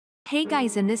Hey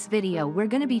guys, in this video we're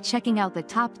gonna be checking out the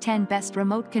top 10 best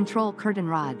remote control curtain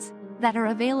rods that are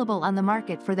available on the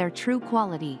market for their true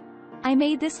quality. I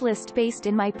made this list based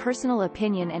in my personal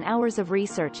opinion and hours of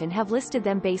research and have listed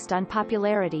them based on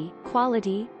popularity,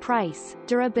 quality, price,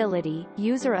 durability,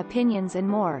 user opinions and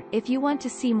more. If you want to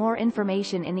see more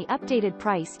information in the updated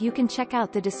price, you can check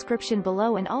out the description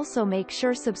below and also make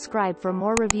sure subscribe for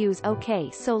more reviews. Okay,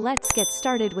 so let's get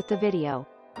started with the video.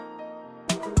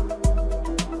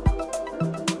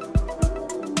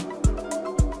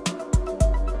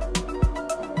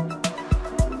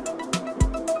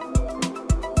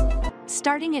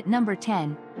 Starting at number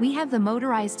 10, we have the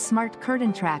motorized smart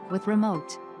curtain track with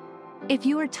remote. If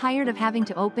you are tired of having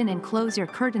to open and close your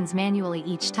curtains manually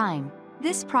each time,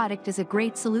 this product is a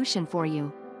great solution for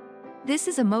you. This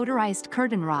is a motorized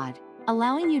curtain rod,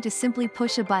 allowing you to simply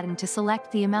push a button to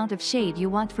select the amount of shade you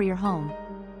want for your home.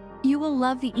 You will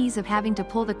love the ease of having to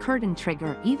pull the curtain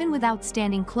trigger even without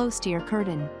standing close to your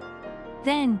curtain.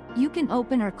 Then, you can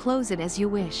open or close it as you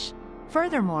wish.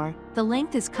 Furthermore, the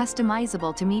length is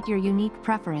customizable to meet your unique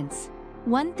preference.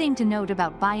 One thing to note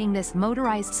about buying this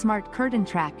motorized smart curtain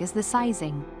track is the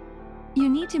sizing. You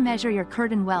need to measure your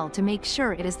curtain well to make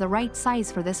sure it is the right size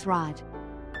for this rod.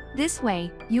 This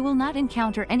way, you will not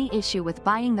encounter any issue with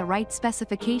buying the right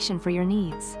specification for your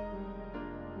needs.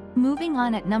 Moving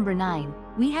on at number 9,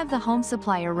 we have the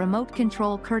Homesupplier remote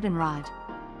control curtain rod.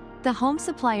 The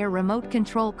Homesupplier remote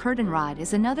control curtain rod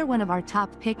is another one of our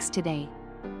top picks today.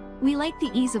 We like the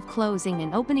ease of closing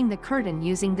and opening the curtain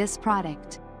using this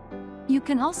product. You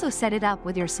can also set it up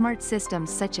with your smart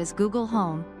systems such as Google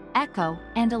Home, Echo,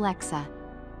 and Alexa.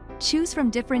 Choose from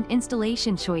different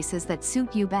installation choices that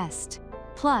suit you best.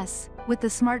 Plus, with the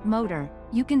smart motor,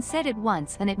 you can set it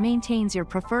once and it maintains your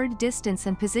preferred distance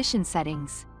and position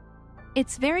settings.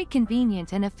 It's very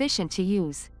convenient and efficient to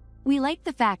use. We like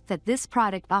the fact that this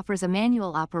product offers a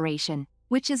manual operation,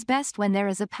 which is best when there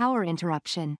is a power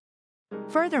interruption.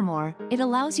 Furthermore, it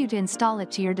allows you to install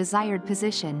it to your desired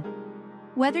position.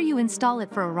 Whether you install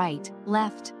it for a right,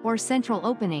 left, or central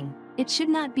opening, it should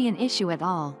not be an issue at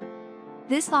all.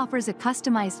 This offers a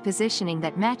customized positioning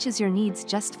that matches your needs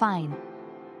just fine.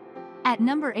 At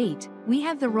number 8, we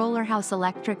have the Rollerhouse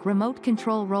electric remote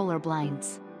control roller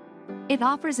blinds. It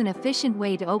offers an efficient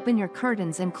way to open your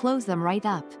curtains and close them right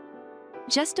up.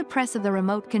 Just a press of the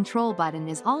remote control button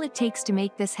is all it takes to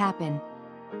make this happen.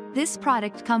 This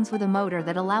product comes with a motor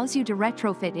that allows you to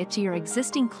retrofit it to your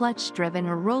existing clutch-driven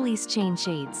or Rollerhouse chain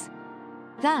shades.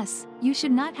 Thus, you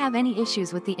should not have any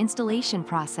issues with the installation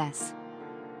process.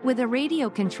 With a radio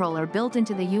controller built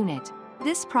into the unit,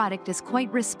 this product is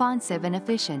quite responsive and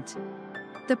efficient.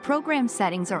 The program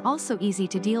settings are also easy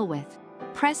to deal with.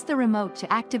 Press the remote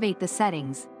to activate the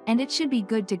settings, and it should be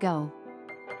good to go.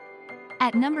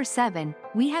 At number 7,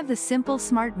 we have the simple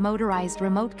smart motorized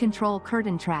remote control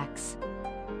curtain tracks.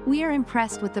 We are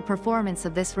impressed with the performance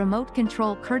of this remote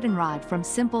control curtain rod from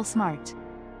Simple-Smart.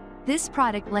 This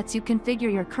product lets you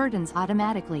configure your curtains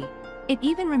automatically. It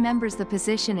even remembers the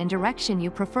position and direction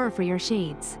you prefer for your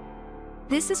shades.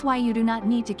 This is why you do not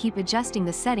need to keep adjusting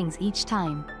the settings each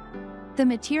time. The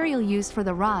material used for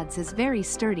the rods is very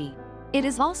sturdy. It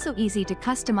is also easy to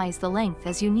customize the length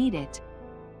as you need it.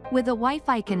 With a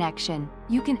Wi-Fi connection,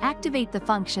 you can activate the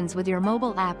functions with your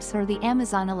mobile apps or the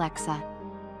Amazon Alexa.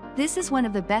 This is one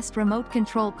of the best remote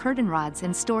control curtain rods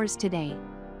in stores today.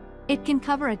 It can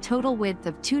cover a total width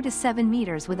of 2 to 7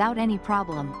 meters without any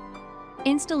problem.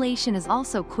 Installation is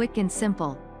also quick and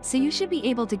simple, so you should be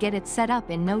able to get it set up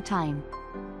in no time.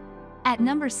 At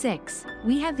number 6,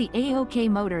 we have the AOK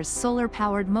Motors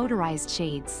Solar-Powered Motorized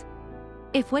Shades.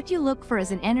 If what you look for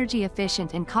is an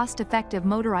energy-efficient and cost-effective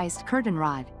motorized curtain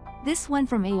rod, this one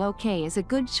from AOK is a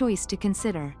good choice to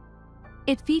consider.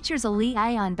 It features a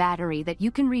Li-ion battery that you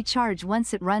can recharge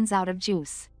once it runs out of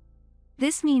juice.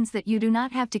 This means that you do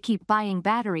not have to keep buying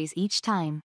batteries each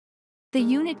time. The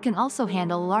unit can also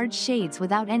handle large shades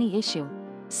without any issue.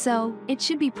 So, it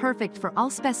should be perfect for all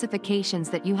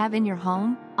specifications that you have in your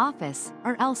home, office,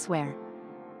 or elsewhere.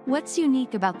 What's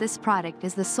unique about this product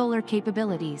is the solar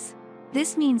capabilities.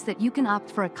 This means that you can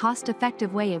opt for a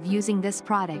cost-effective way of using this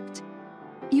product.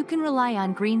 You can rely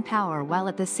on green power while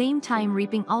at the same time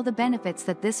reaping all the benefits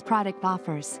that this product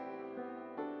offers.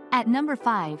 At number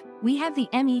 5, we have the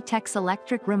ME-Tex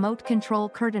electric remote control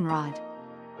curtain rod.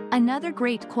 Another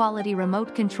great quality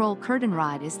remote control curtain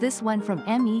rod is this one from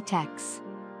ME-Tex.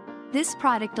 This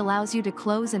product allows you to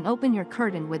close and open your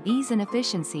curtain with ease and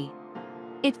efficiency.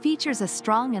 It features a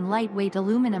strong and lightweight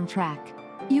aluminum track.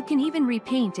 You can even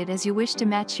repaint it as you wish to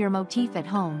match your motif at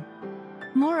home.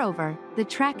 Moreover, the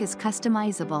track is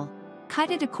customizable. cut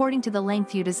it according to the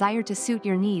length you desire to suit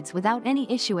your needs without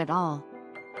any issue at all.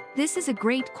 This is a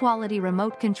great quality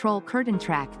remote control curtain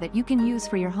track that you can use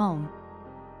for your home.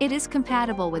 It is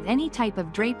compatible with any type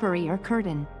of drapery or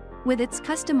curtain. With its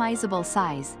customizable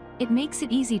size, it makes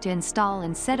it easy to install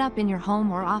and set up in your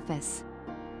home or office.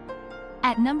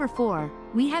 At number 4,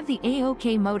 we have the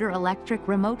AOK Motor Electric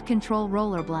Remote Control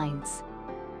Roller Blinds.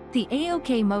 The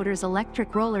AOK Motor's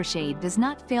electric roller shade does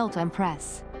not fail to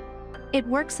impress. It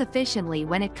works efficiently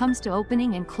when it comes to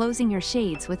opening and closing your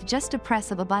shades with just a press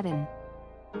of a button.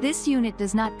 This unit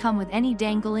does not come with any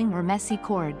dangling or messy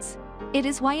cords. It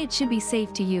is why it should be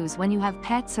safe to use when you have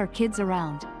pets or kids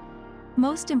around.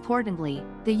 Most importantly,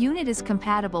 the unit is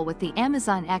compatible with the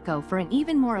Amazon Echo for an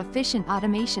even more efficient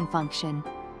automation function.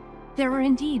 There are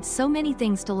indeed so many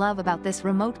things to love about this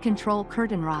remote control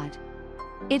curtain rod.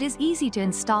 It is easy to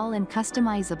install and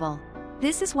customizable.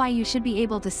 This is why you should be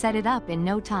able to set it up in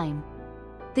no time.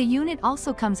 The unit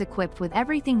also comes equipped with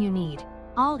everything you need,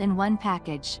 all in one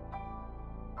package.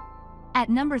 At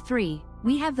number 3,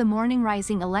 we have the Morning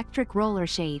Rising Electric Roller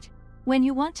Shade. When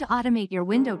you want to automate your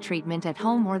window treatment at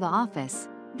home or the office,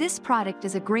 this product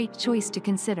is a great choice to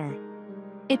consider.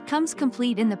 It comes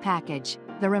complete in the package: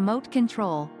 the remote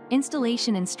control,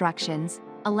 installation instructions,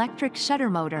 electric shutter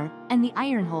motor, and the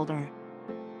iron holder.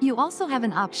 You also have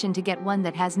an option to get one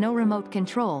that has no remote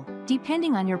control,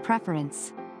 depending on your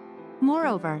preference.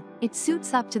 Moreover, it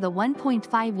suits up to the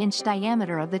 1.5-inch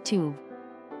diameter of the tube.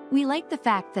 We like the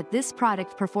fact that this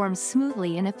product performs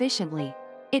smoothly and efficiently.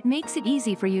 It makes it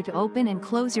easy for you to open and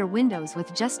close your windows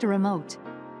with just a remote.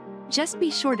 Just be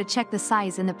sure to check the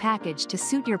size in the package to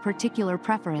suit your particular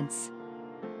preference.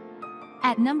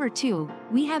 At number 2,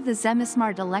 we have the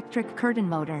Zemismart Electric Curtain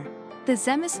Motor. The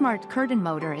Zemismart Curtain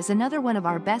Motor is another one of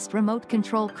our best remote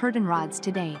control curtain rods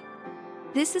today.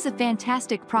 This is a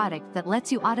fantastic product that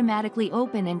lets you automatically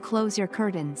open and close your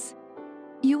curtains.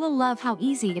 You will love how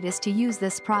easy it is to use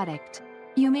this product.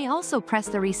 You may also press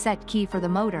the reset key for the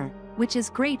motor, which is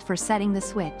great for setting the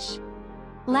switch.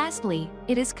 Lastly,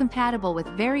 it is compatible with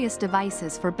various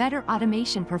devices for better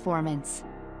automation performance.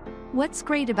 What's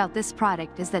great about this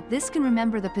product is that this can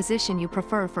remember the position you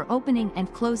prefer for opening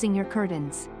and closing your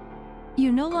curtains.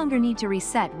 You no longer need to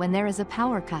reset when there is a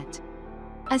power cut.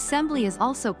 Assembly is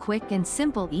also quick and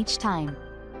simple each time.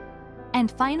 And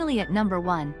finally, at number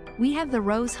 1, we have the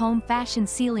Rose Home Fashion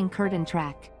Ceiling Curtain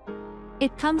Track.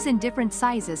 It comes in different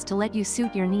sizes to let you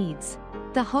suit your needs.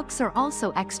 The hooks are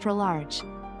also extra large.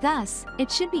 Thus,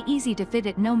 it should be easy to fit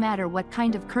it no matter what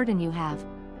kind of curtain you have.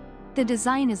 The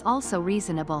design is also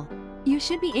reasonable. You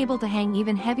should be able to hang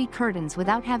even heavy curtains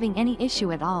without having any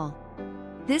issue at all.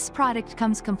 This product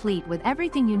comes complete with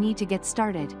everything you need to get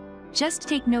started. Just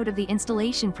take note of the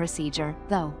installation procedure,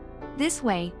 though. This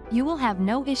way, you will have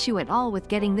no issue at all with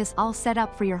getting this all set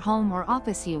up for your home or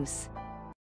office use.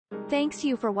 Thanks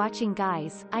you for watching,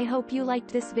 guys. I hope you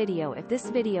liked this video. If this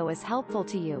video is helpful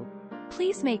to you,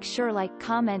 please make sure like,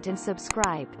 comment and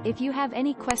subscribe. If you have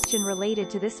any question related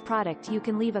to this product, you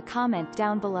can leave a comment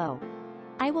down below.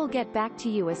 I will get back to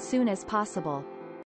you as soon as possible.